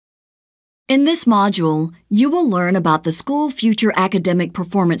In this module, you will learn about the School Future Academic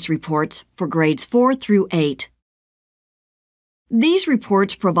Performance Reports for grades 4 through 8. These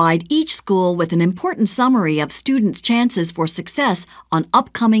reports provide each school with an important summary of students' chances for success on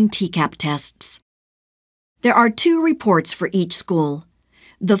upcoming TCAP tests. There are 2 reports for each school.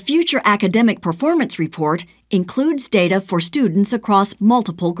 The Future Academic Performance Report includes data for students across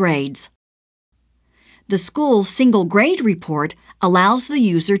multiple grades. The school's single grade report allows the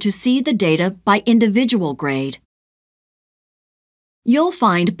user to see the data by individual grade. You'll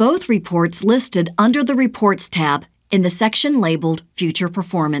find both reports listed under the Reports tab in the section labeled Future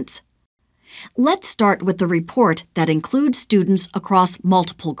Performance. Let's start with the report that includes students across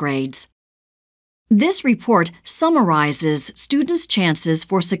multiple grades. This report summarizes students' chances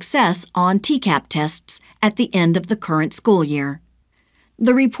for success on TCAP tests at the end of the current school year.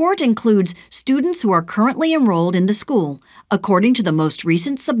 The report includes students who are currently enrolled in the school, according to the most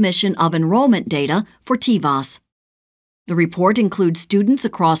recent submission of enrollment data for TVAS. The report includes students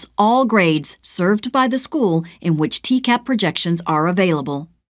across all grades served by the school in which TCAP projections are available.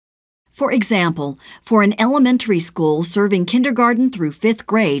 For example, for an elementary school serving kindergarten through 5th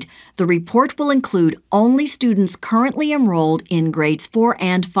grade, the report will include only students currently enrolled in grades 4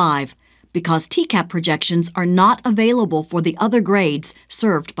 and 5, because TCAP projections are not available for the other grades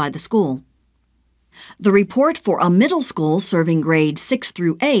served by the school. The report for a middle school serving grades 6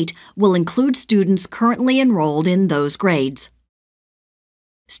 through 8 will include students currently enrolled in those grades.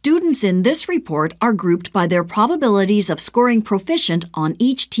 Students in this report are grouped by their probabilities of scoring proficient on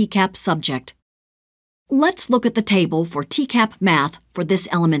each TCAP subject. Let's look at the table for TCAP Math for this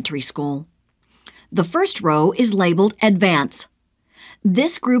elementary school. The first row is labeled Advance.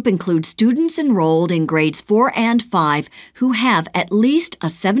 This group includes students enrolled in grades 4 and 5 who have at least a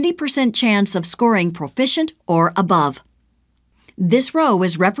 70% chance of scoring proficient or above. This row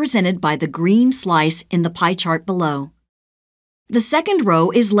is represented by the green slice in the pie chart below. The second row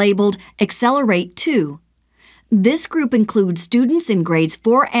is labeled Accelerate 2. This group includes students in grades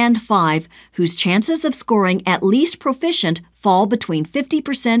 4 and 5 whose chances of scoring at least proficient fall between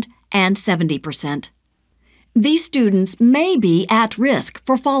 50% and 70%. These students may be at risk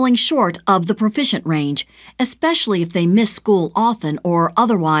for falling short of the proficient range, especially if they miss school often or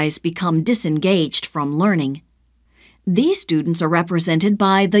otherwise become disengaged from learning. These students are represented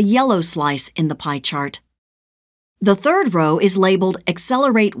by the yellow slice in the pie chart. The third row is labeled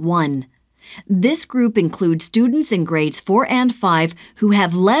Accelerate 1. This group includes students in grades 4 and 5 who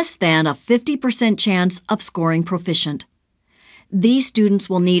have less than a 50% chance of scoring proficient. These students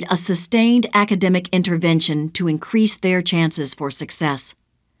will need a sustained academic intervention to increase their chances for success.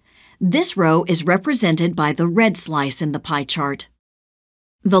 This row is represented by the red slice in the pie chart.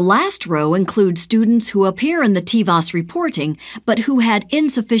 The last row includes students who appear in the TVAS reporting but who had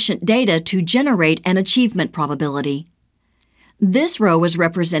insufficient data to generate an achievement probability. This row is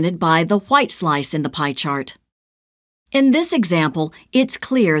represented by the white slice in the pie chart. In this example, it's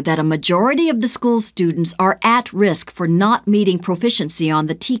clear that a majority of the school's students are at risk for not meeting proficiency on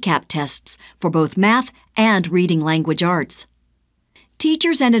the TCAP tests for both math and reading language arts.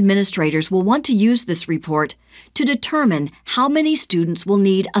 Teachers and administrators will want to use this report to determine how many students will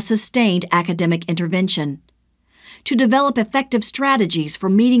need a sustained academic intervention, to develop effective strategies for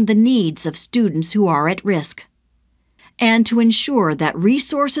meeting the needs of students who are at risk, and to ensure that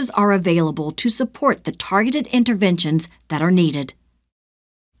resources are available to support the targeted interventions that are needed.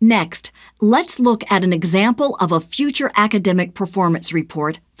 Next, let's look at an example of a future academic performance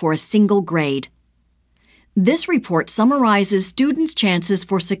report for a single grade. This report summarizes students' chances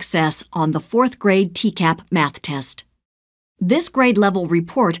for success on the 4th grade TCAP math test. This grade-level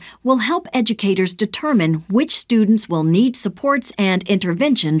report will help educators determine which students will need supports and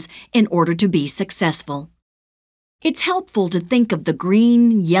interventions in order to be successful. It's helpful to think of the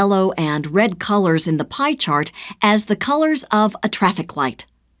green, yellow, and red colors in the pie chart as the colors of a traffic light.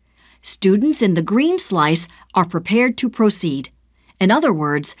 Students in the green slice are prepared to proceed. In other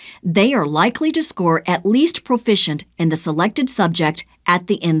words, they are likely to score at least proficient in the selected subject at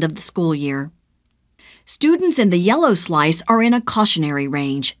the end of the school year. Students in the yellow slice are in a cautionary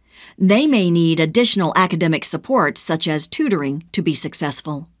range. They may need additional academic support, such as tutoring, to be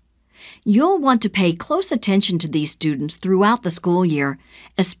successful. You'll want to pay close attention to these students throughout the school year,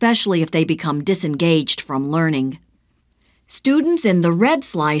 especially if they become disengaged from learning. Students in the red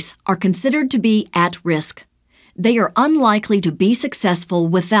slice are considered to be at risk. They are unlikely to be successful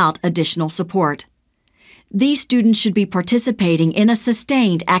without additional support. These students should be participating in a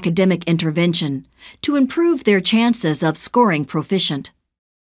sustained academic intervention to improve their chances of scoring proficient.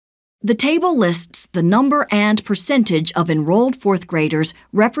 The table lists the number and percentage of enrolled fourth graders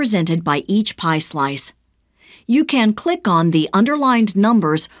represented by each pie slice. You can click on the underlined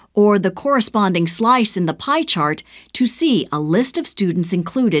numbers or the corresponding slice in the pie chart to see a list of students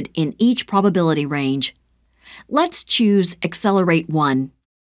included in each probability range. Let's choose Accelerate 1.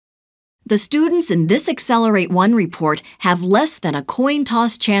 The students in this Accelerate 1 report have less than a coin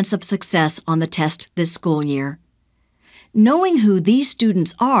toss chance of success on the test this school year. Knowing who these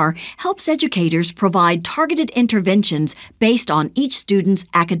students are helps educators provide targeted interventions based on each student's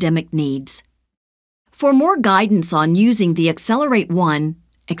academic needs. For more guidance on using the Accelerate 1,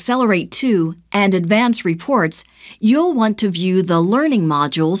 Accelerate 2, and Advance reports, you'll want to view the learning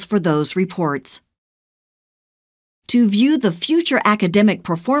modules for those reports. To view the future academic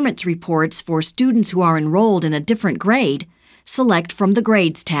performance reports for students who are enrolled in a different grade, select from the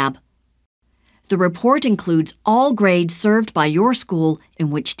Grades tab. The report includes all grades served by your school in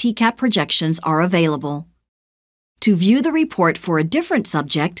which TCAP projections are available. To view the report for a different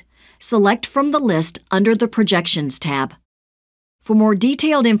subject, select from the list under the Projections tab. For more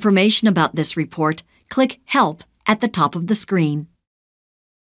detailed information about this report, click Help at the top of the screen.